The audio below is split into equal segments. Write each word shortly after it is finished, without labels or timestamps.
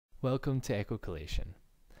Welcome to EchoCollation.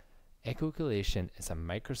 EchoCollation is a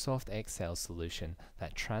Microsoft Excel solution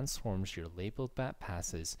that transforms your labeled bat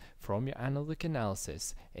passes from your AnaLook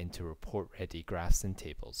analysis into report-ready graphs and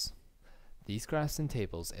tables. These graphs and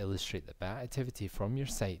tables illustrate the bat activity from your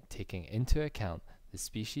site, taking into account the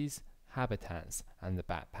species, habitats, and the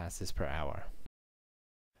bat passes per hour.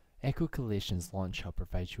 EchoCollation's launch hub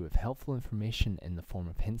provides you with helpful information in the form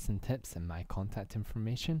of hints and tips and my contact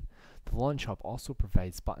information. The launch hub also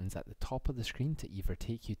provides buttons at the top of the screen to either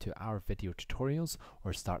take you to our video tutorials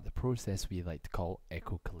or start the process we like to call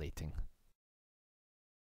echo-collating.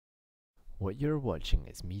 What you're watching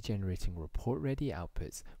is me generating report-ready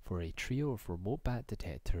outputs for a trio of remote bat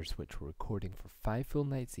detectors which were recording for 5 full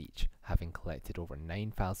nights each, having collected over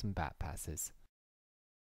 9,000 bat passes.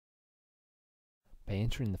 By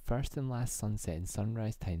entering the first and last sunset and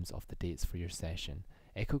sunrise times of the dates for your session,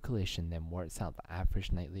 EchoCollation then works out the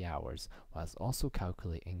average nightly hours, whilst also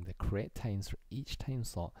calculating the correct times for each time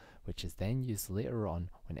slot, which is then used later on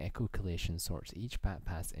when EchoCollation sorts each bat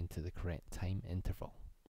pass into the correct time interval.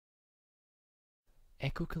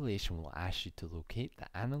 EchoCollation will ask you to locate the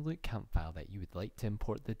AnaLook Count file that you would like to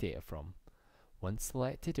import the data from. Once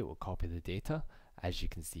selected, it will copy the data, as you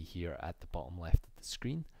can see here at the bottom left of the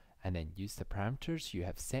screen, and then use the parameters you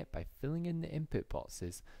have set by filling in the input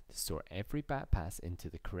boxes to sort every bat pass into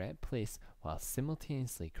the correct place while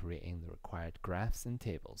simultaneously creating the required graphs and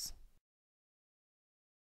tables.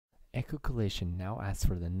 EchoCollation now asks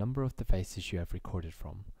for the number of devices you have recorded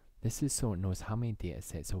from. This is so it knows how many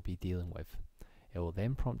datasets it will be dealing with. It will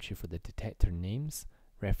then prompt you for the detector names,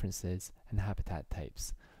 references, and habitat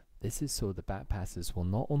types. This is so the bat passes will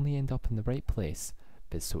not only end up in the right place,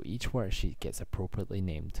 but so each worksheet gets appropriately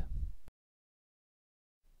named.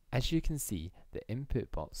 As you can see, the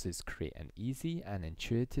input boxes create an easy and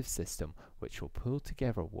intuitive system which will pull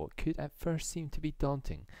together what could at first seem to be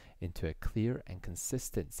daunting into a clear and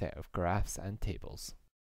consistent set of graphs and tables.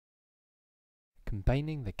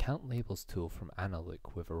 Combining the Count Labels tool from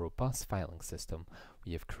AnaLook with a robust filing system,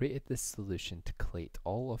 we have created this solution to collate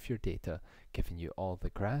all of your data, giving you all the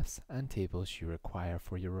graphs and tables you require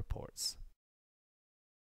for your reports.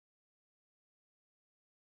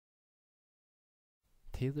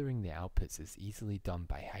 Tailoring the outputs is easily done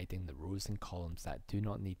by hiding the rows and columns that do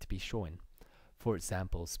not need to be shown. For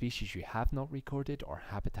example, species you have not recorded or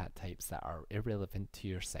habitat types that are irrelevant to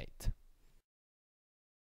your site.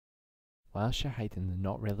 Whilst you're hiding the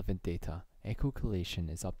not relevant data,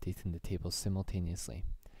 EchoCollation is updating the tables simultaneously.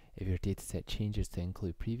 If your dataset changes to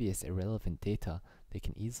include previous irrelevant data, they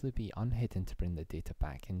can easily be unhidden to bring the data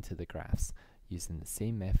back into the graphs, using the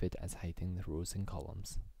same method as hiding the rows and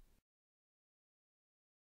columns.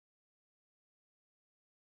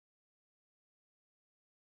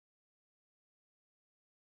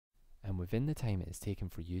 And within the time it is taken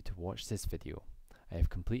for you to watch this video, I have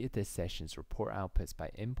completed this session's report outputs by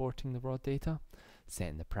importing the raw data,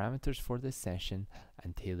 setting the parameters for this session,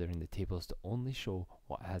 and tailoring the tables to only show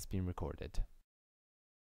what has been recorded.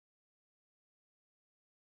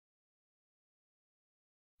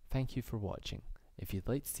 Thank you for watching. If you'd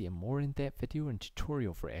like to see a more in-depth video and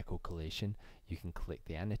tutorial for EchoCollation, you can click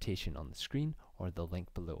the annotation on the screen or the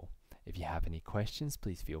link below. If you have any questions,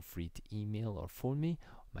 please feel free to email or phone me.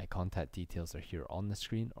 My contact details are here on the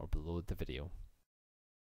screen or below the video.